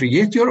 so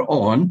create your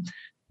own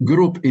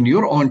group in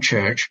your own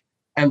church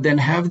and then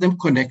have them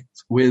connect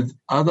with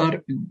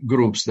other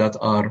groups that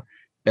are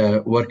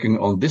working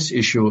on this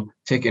issue,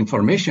 take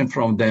information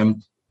from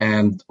them,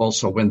 and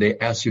also when they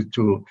ask you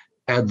to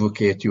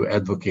advocate, you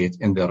advocate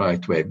in the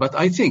right way. But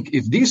I think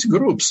if these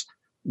groups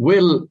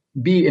will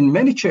be in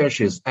many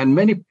churches and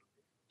many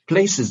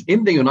places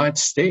in the United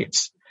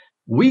States,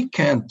 we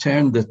can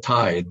turn the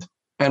tide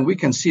and we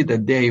can see the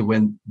day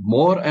when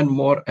more and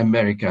more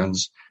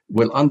Americans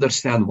will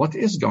understand what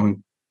is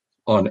going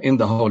on in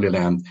the Holy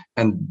Land,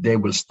 and they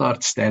will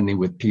start standing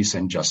with peace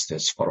and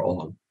justice for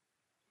all.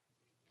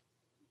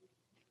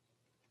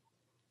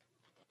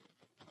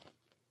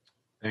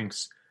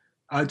 Thanks.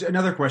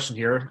 Another question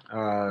here.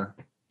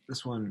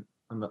 This one,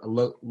 on the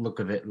look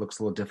of it, looks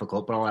a little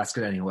difficult, but I'll ask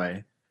it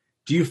anyway.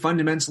 Do you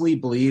fundamentally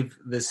believe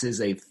this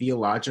is a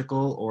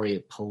theological or a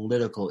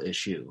political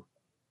issue?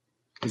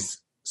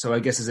 So I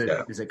guess is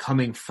it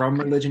coming from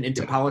religion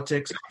into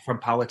politics, or from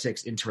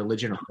politics into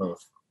religion, or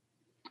both?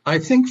 I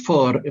think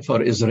for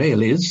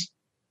Israelis,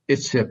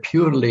 it's a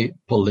purely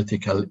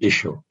political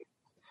issue.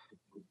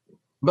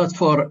 But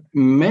for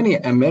many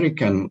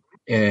American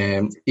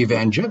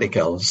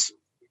evangelicals,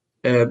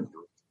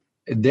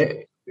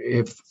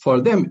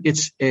 for them,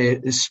 it's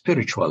a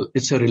spiritual,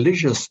 it's a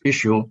religious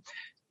issue,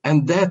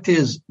 and that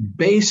is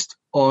based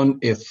on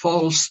a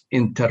false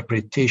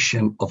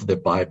interpretation of the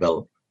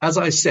Bible. As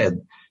I said,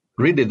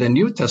 really, the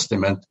New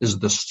Testament is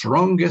the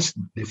strongest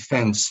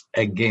defense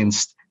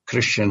against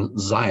Christian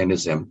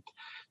Zionism.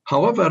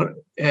 However,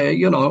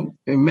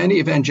 many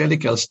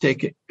evangelicals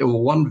take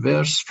one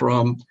verse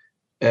from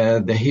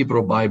the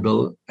Hebrew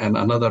Bible and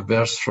another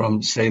verse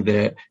from, say,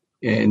 the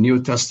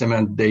New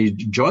Testament. They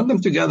join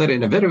them together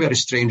in a very, very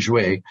strange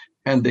way,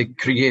 and they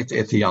create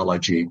a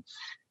theology.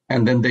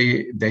 And then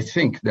they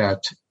think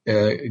that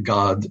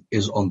God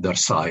is on their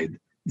side.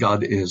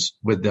 God is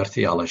with their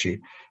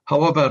theology.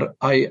 However,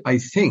 I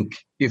think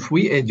if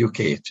we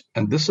educate,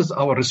 and this is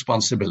our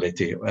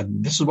responsibility,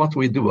 and this is what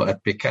we do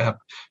at PCAP,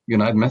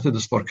 United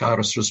Methodists for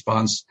Kairos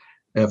Response,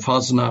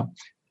 FASNA,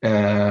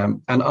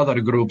 and other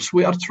groups,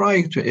 we are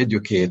trying to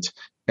educate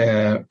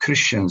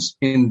Christians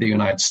in the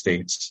United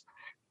States.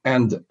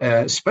 And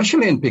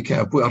especially in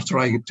PCAP, we are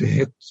trying to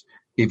hit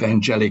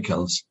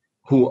evangelicals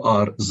who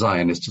are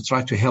Zionists, to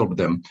try to help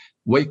them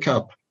wake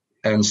up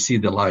and see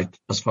the light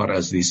as far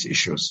as these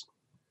issues.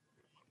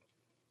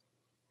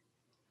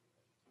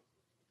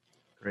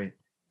 Great.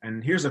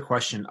 And here's a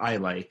question I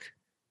like.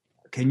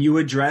 Can you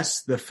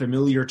address the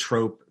familiar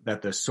trope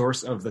that the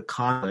source of the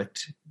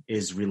conflict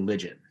is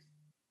religion?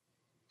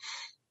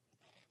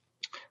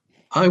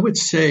 I would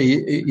say,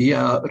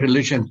 yeah,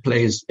 religion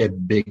plays a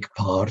big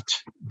part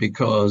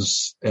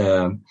because,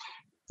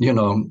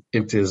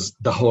 it is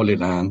the Holy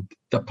Land,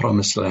 the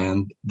Promised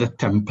Land, the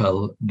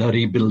temple, the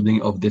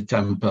rebuilding of the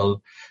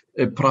temple,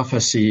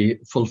 prophecy,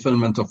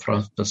 fulfillment of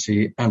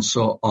prophecy, and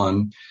so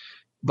on.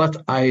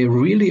 But I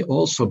really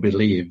also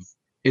believe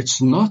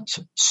it's not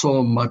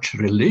so much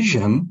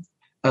religion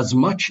as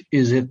much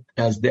is it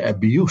as the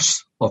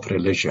abuse of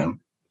religion.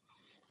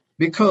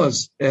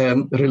 Because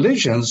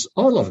religions,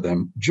 all of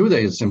them,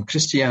 Judaism,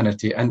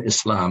 Christianity, and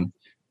Islam,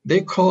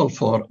 they call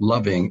for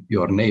loving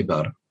your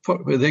neighbor.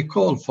 They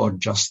call for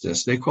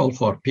justice. They call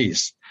for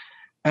peace.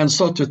 And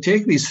so to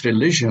take these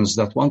religions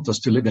that want us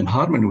to live in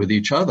harmony with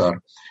each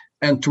other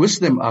and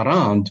twist them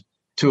around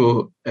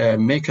to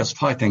make us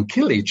fight and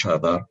kill each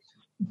other,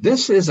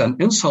 this is an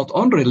insult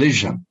on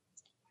religion.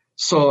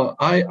 So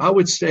I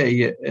would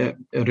say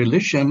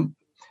religion,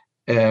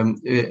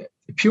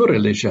 pure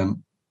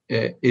religion,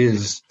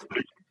 is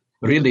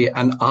really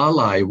an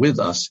ally with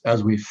us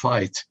as we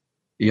fight,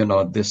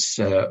 this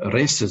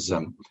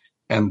racism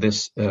and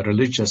this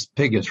religious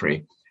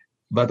bigotry.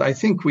 But I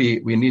think we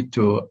need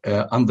to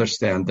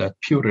understand that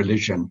pure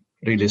religion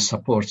really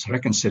supports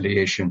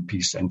reconciliation,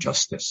 peace, and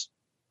justice.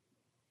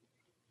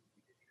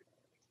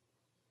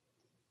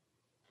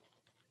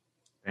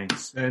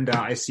 Thanks. And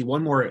I see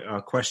one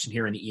more question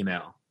here in the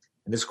email.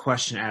 And this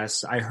question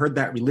asks, I heard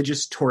that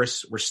religious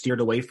tourists were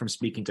steered away from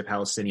speaking to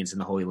Palestinians in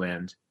the Holy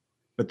Land.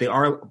 But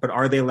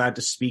are they allowed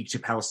to speak to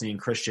Palestinian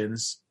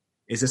Christians?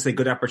 Is this a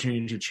good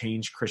opportunity to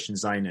change Christian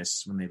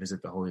Zionists when they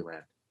visit the Holy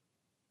Land?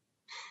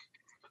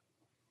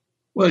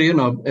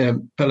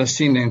 Well,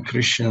 Palestinian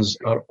Christians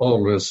are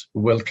always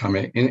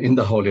welcoming in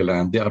the Holy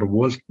Land. They are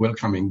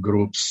welcoming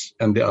groups,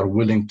 and they are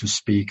willing to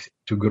speak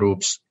to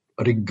groups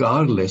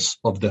regardless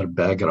of their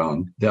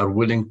background. They are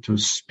willing to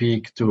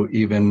speak to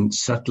even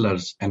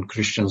settlers and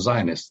Christian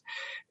Zionists.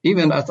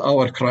 Even at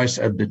our Christ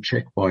at the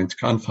Checkpoint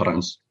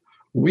conference,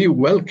 we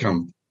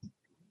welcomed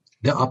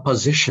the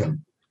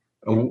opposition,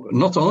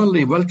 not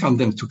only welcomed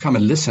them to come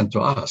and listen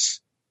to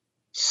us.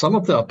 Some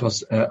of the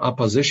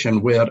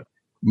opposition were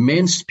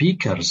main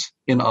speakers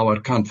in our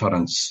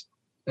conference,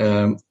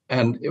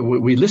 and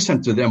we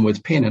listened to them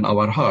with pain in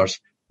our hearts,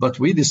 but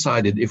we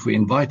decided if we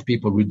invite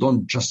people, we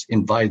don't just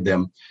invite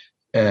them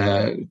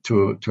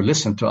to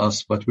listen to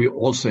us, but we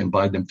also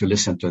invite them to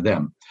listen to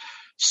them.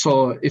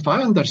 So if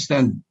I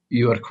understand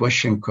your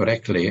question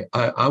correctly,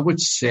 I would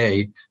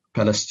say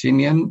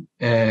Palestinian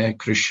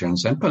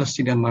Christians and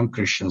Palestinian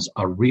non-Christians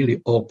are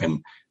really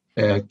open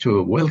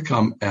to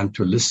welcome and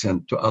to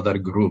listen to other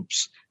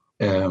groups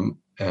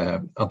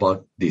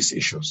about these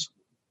issues.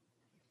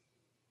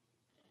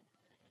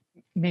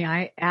 May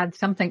I add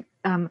something?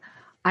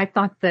 I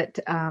thought that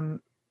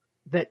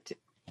that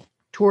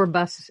tour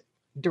bus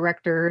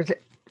directors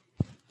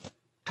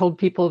told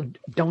people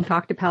don't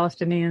talk to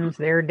Palestinians;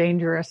 they're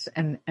dangerous,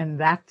 and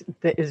that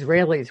the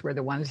Israelis were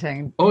the ones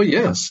saying, "Oh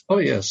yes.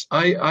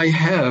 I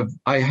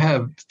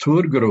have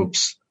tour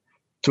groups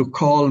to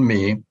call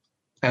me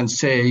and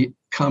say,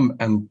 come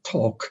and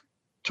talk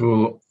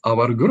to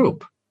our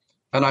group."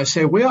 And I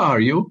say, where are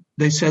you?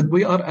 They said,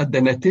 we are at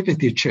the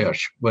Nativity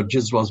Church where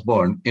Jesus was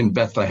born in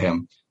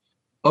Bethlehem.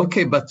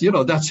 Okay, but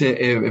that's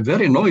a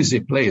very noisy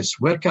place.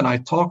 Where can I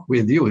talk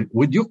with you?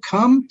 Would you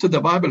come to the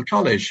Bible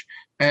College?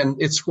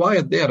 And it's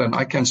quiet there and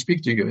I can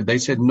speak to you. They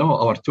said, no,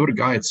 our tour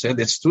guide said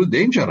it's too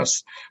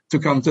dangerous to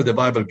come to the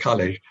Bible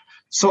College.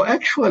 So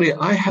actually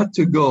I had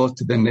to go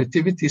to the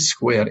Nativity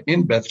Square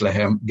in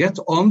Bethlehem, get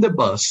on the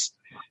bus,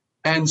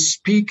 and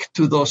speak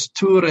to those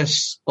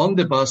tourists on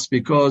the bus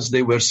because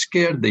they were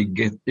scared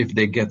if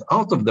they get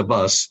out of the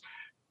bus,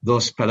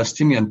 those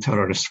Palestinian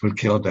terrorists will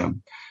kill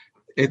them.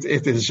 It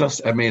is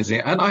just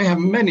amazing. And I have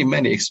many,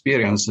 many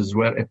experiences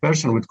where a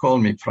person would call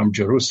me from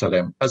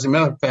Jerusalem. As a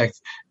matter of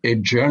fact, a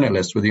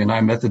journalist with the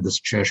United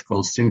Methodist Church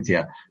called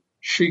Cynthia,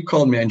 she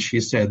called me and she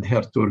said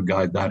her tour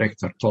guide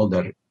director told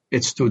her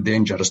it's too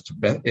dangerous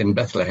in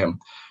Bethlehem.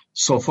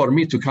 So for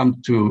me to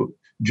come to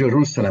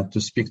Jerusalem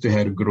to speak to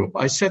her group,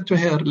 I said to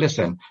her,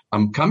 listen,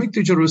 I'm coming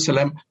to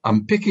Jerusalem,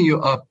 I'm picking you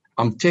up,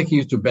 I'm taking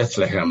you to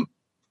Bethlehem.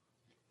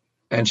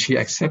 And she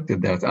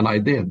accepted that, and I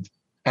did.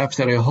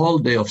 After a whole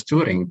day of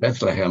touring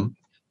Bethlehem,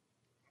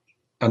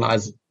 and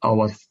as I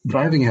was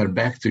driving her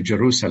back to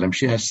Jerusalem,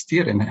 she has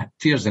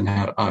tears in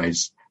her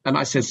eyes. And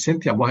I said,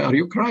 Cynthia, why are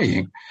you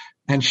crying?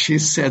 And she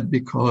said,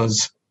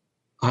 because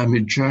I'm a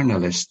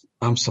journalist,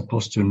 I'm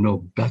supposed to know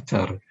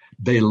better.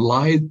 They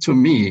lied to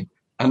me,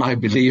 and I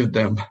believed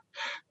them.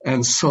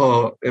 And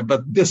so,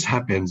 but this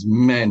happens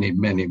many,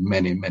 many,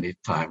 many, many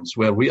times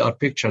where we are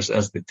pictured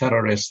as the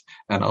terrorists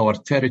and our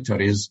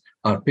territories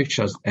are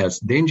pictured as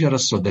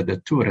dangerous so that the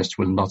tourists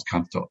will not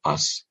come to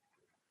us.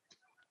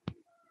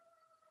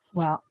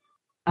 Well,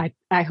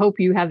 I hope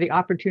you have the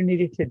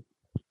opportunity to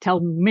tell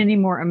many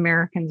more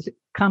Americans,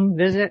 come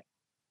visit,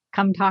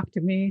 come talk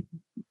to me,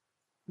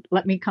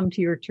 let me come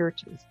to your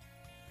churches.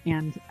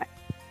 And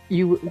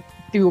you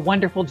do a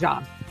wonderful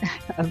job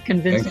of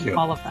convincing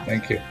all of us.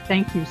 Thank you.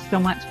 Thank you so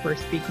much for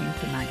speaking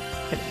tonight.